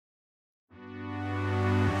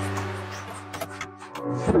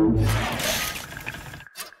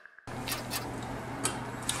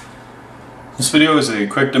This video is a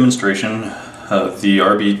quick demonstration of the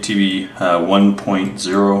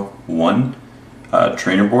RB-TB.1.0.1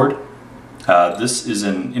 trainer board. This is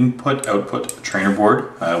an input-output trainer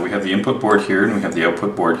board. We have the input board here and we have the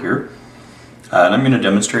output board here. And I'm going to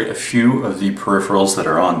demonstrate a few of the peripherals that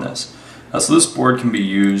are on this. So this board can be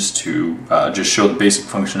used to just show the basic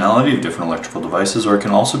functionality of different electrical devices, or it can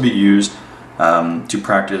also be used to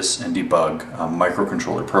practice and debug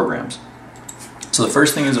microcontroller programs. So the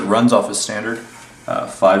first thing is it runs off a standard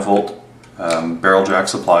 5-volt barrel jack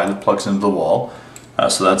supply that plugs into the wall,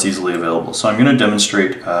 so that's easily available. So I'm going to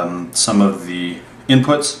demonstrate some of the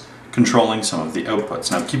inputs controlling some of the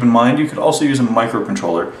outputs. Now keep in mind you could also use a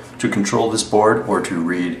microcontroller to control this board or to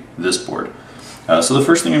read this board. So the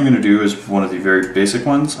first thing I'm going to do is one of the very basic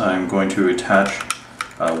ones. I'm going to attach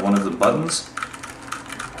one of the buttons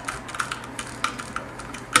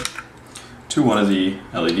to one of the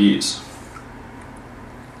LEDs.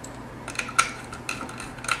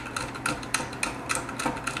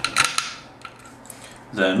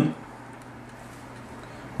 Then,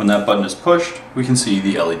 when that button is pushed, we can see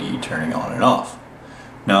the LED turning on and off.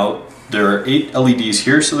 Now, there are 8 LEDs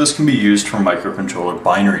here, so this can be used for microcontroller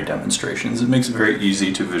binary demonstrations. It makes it very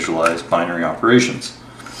easy to visualize binary operations.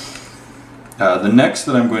 The next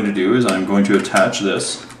that I'm going to do is I'm going to attach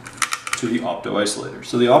this to the opto-isolator.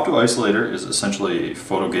 So the opto-isolator is essentially a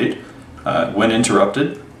photo gate. When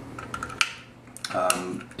interrupted,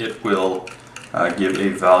 it will give a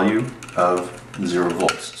value of 0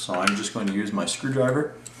 volts. So I'm just going to use my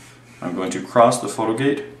screwdriver. I'm going to cross the photo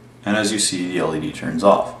gate, and as you see, the LED turns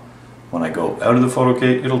off. When I go out of the photo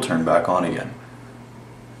gate, it'll turn back on again.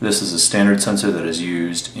 This is a standard sensor that is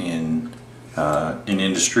used in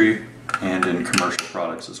industry and in commercial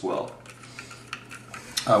products as well.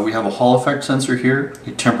 We have a Hall effect sensor here,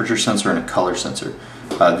 a temperature sensor, and a color sensor.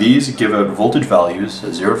 These give out voltage values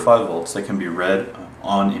at 0 to 5 volts that can be read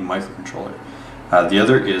on a microcontroller. The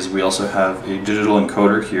other is we also have a digital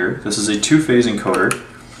encoder here. This is a 2-phase encoder.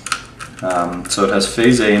 So it has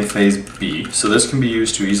phase A and phase B. So this can be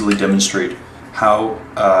used to easily demonstrate how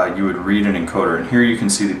you would read an encoder. And here you can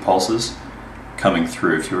see the pulses coming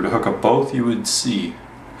through. If you were to hook up both, you would see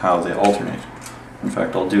how they alternate. In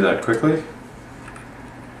fact, I'll do that quickly.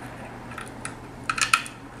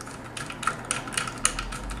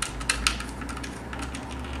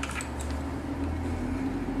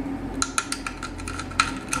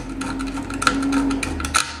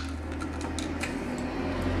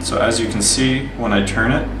 So as you can see, when I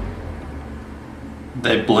turn it,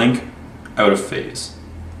 they blink out of phase.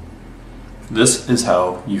 This is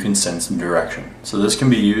how you can sense direction. So this can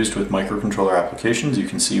be used with microcontroller applications. You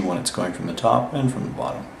can see when it's going from the top and from the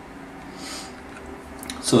bottom.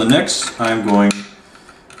 So the next, I'm going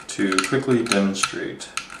to quickly demonstrate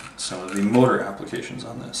some of the motor applications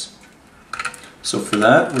on this. So for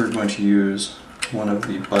that, we're going to use one of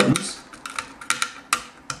the buttons.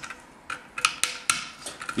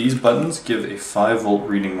 These buttons give a 5-volt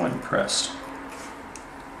reading when pressed.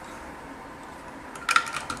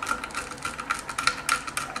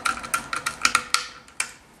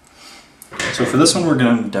 So for this one we're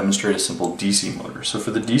going to demonstrate a simple DC motor. So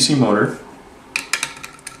for the DC motor,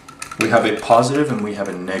 we have a positive and we have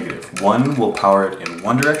a negative. One will power it in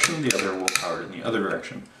one direction, the other will power it in the other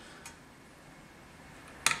direction.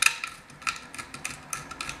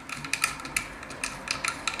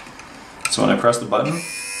 So when I press the button,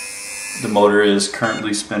 the motor is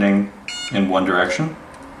currently spinning in one direction.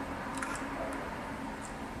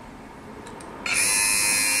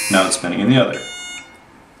 Now it's spinning in the other.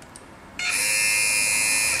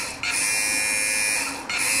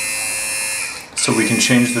 So we can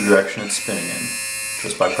change the direction it's spinning in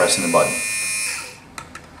just by pressing the button.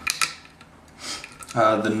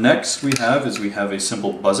 The next we have a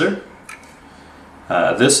simple buzzer.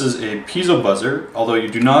 This is a piezo buzzer, although you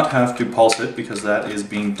do not have to pulse it because that is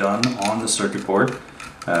being done on the circuit board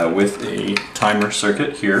with a timer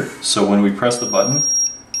circuit here. So when we press the button,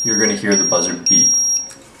 you're going to hear the buzzer beep.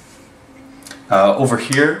 Over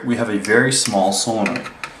here we have a very small solenoid.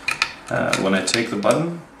 When I take the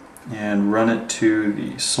button and run it to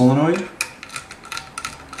the solenoid,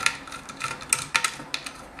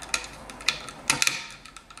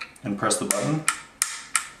 and press the button,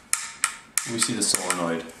 we see the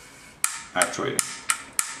solenoid actuating.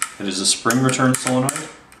 It is a spring return solenoid.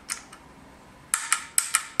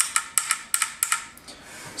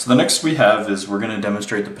 So the next we have is we're going to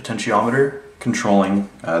demonstrate the potentiometer controlling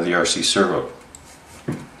the RC servo.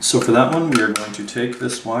 So for that one we are going to take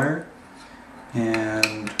this wire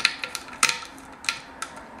and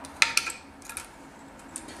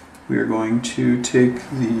we are going to take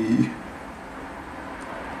the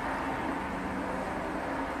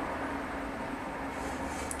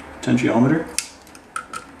potentiometer.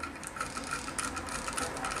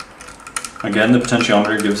 Again, the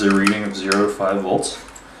potentiometer gives a reading of 0 to 5 volts,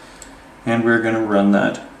 and we're going to run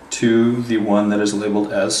that to the one that is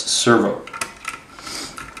labeled as servo.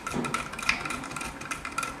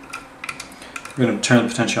 We're going to turn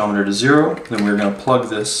the potentiometer to 0, then we're going to plug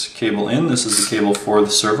this cable in. This is the cable for the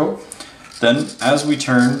servo. Then, as we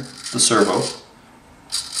turn the servo,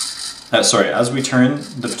 as we turn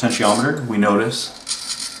the potentiometer, we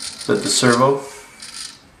notice that the servo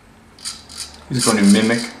is going to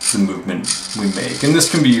mimic the movement we make. And this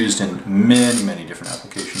can be used in many different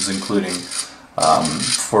applications, including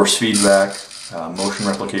force feedback, motion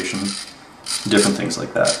replication, different things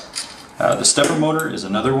like that. The stepper motor is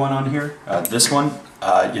another one on here. This one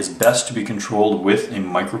is best to be controlled with a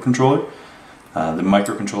microcontroller. The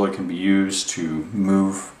microcontroller can be used to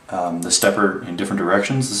move the stepper in different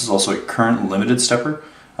directions. This is also a current limited stepper,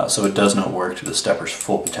 so it does not work to the stepper's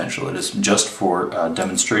full potential. It is just for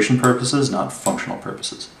demonstration purposes, not functional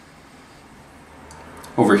purposes.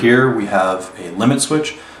 Over here we have a limit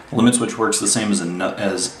switch. The limit switch works the same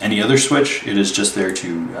as any other switch. It is just there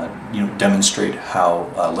to demonstrate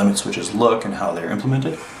how limit switches look and how they're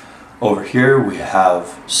implemented. Over here we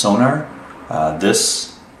have sonar.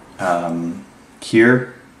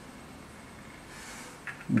 Here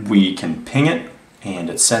we can ping it and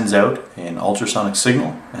it sends out an ultrasonic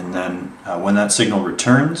signal, and then when that signal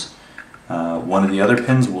returns, one of the other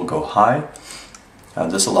pins will go high.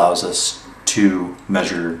 This allows us to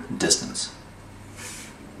measure distance.